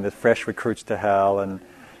milk, and the fresh recruits to hell, and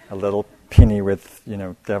a little penny with,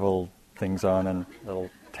 devil things on, and a little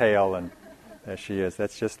tail, and there she is.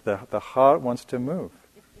 That's just the heart wants to move.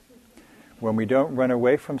 when we don't run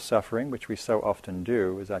away from suffering, which we so often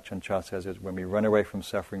do, as Ajahn Chah says, is when we run away from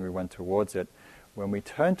suffering, we run towards it. When we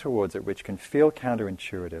turn towards it, which can feel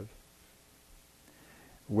counterintuitive,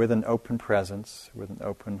 with an open presence, with an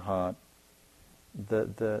open heart,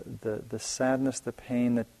 the sadness, the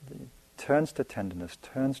pain that turns to tenderness,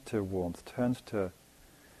 turns to warmth, turns to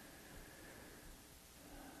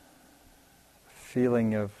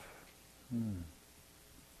feeling of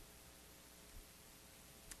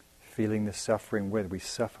feeling the suffering with, we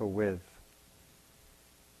suffer with.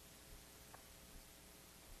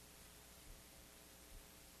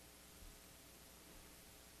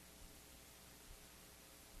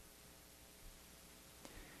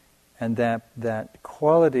 And that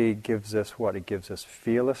quality gives us what? It gives us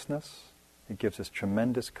fearlessness. It gives us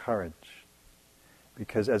tremendous courage.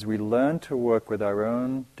 Because as we learn to work with our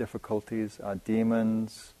own difficulties, our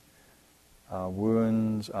demons, our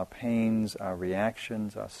wounds, our pains, our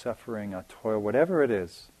reactions, our suffering, our toil, whatever it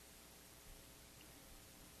is,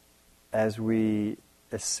 as we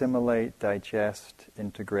assimilate, digest,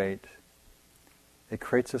 integrate, it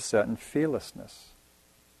creates a certain fearlessness.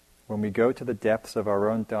 When we go to the depths of our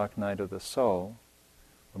own dark night of the soul,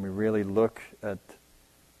 when we really look at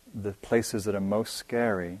the places that are most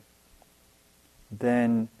scary,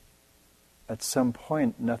 then at some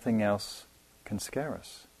point nothing else can scare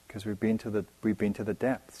us, because we've been to the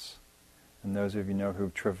depths. And those of you know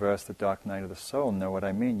who've traversed the dark night of the soul know what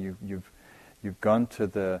I mean. You've gone to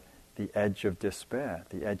the edge of despair,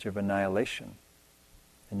 the edge of annihilation,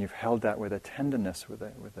 and you've held that with a tenderness, with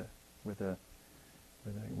a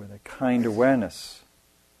kind awareness.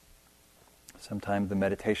 Sometimes the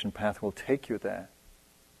meditation path will take you there.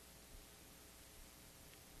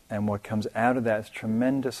 And what comes out of that is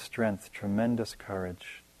tremendous strength, tremendous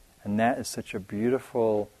courage. And that is such a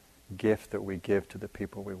beautiful gift that we give to the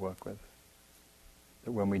people we work with.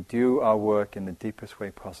 That when we do our work in the deepest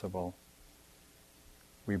way possible,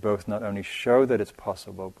 we both not only show that it's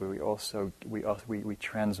possible, but we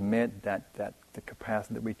transmit the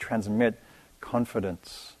capacity, that we transmit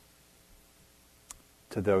confidence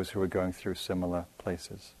to those who are going through similar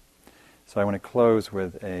places. So I want to close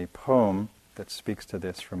with a poem that speaks to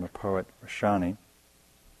this from a poet, Rashani.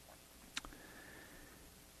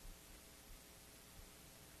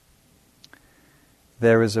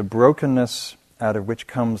 There is a brokenness out of which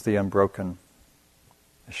comes the unbroken,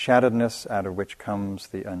 a shatteredness out of which comes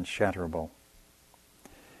the unshatterable.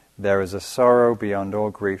 There is a sorrow beyond all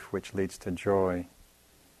grief which leads to joy,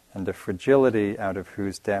 and a fragility out of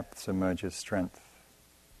whose depths emerges strength.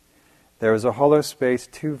 There is a hollow space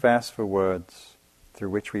too vast for words, through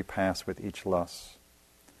which we pass with each loss,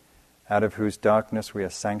 out of whose darkness we are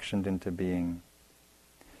sanctioned into being.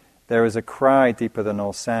 There is a cry deeper than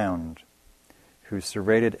all sound, whose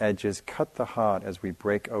serrated edges cut the heart as we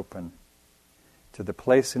break open, to the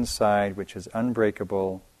place inside which is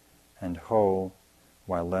unbreakable and whole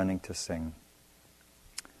while learning to sing.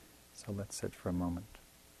 So let's sit for a moment.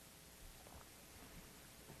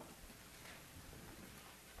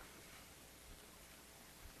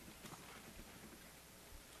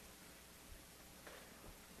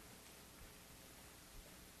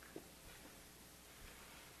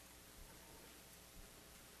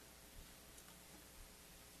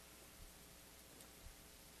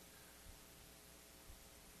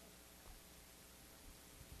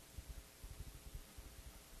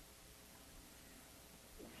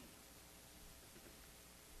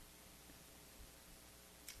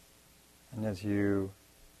 And as you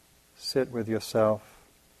sit with yourself,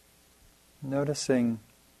 noticing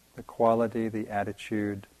the quality, the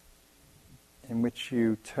attitude in which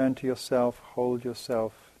you turn to yourself, hold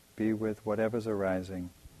yourself, be with whatever's arising,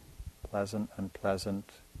 pleasant,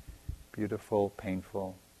 unpleasant, beautiful,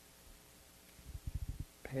 painful.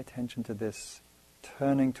 Pay attention to this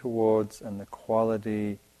turning towards and the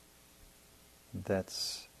quality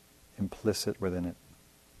that's implicit within it.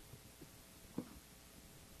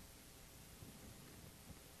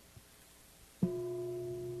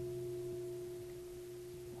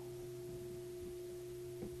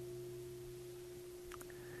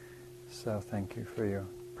 So thank you for your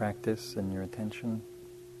practice and your attention.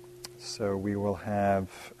 So we will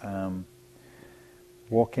have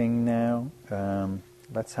walking now.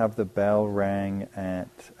 Let's have the bell rang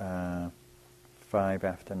at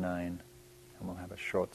 9:05, and we'll have a short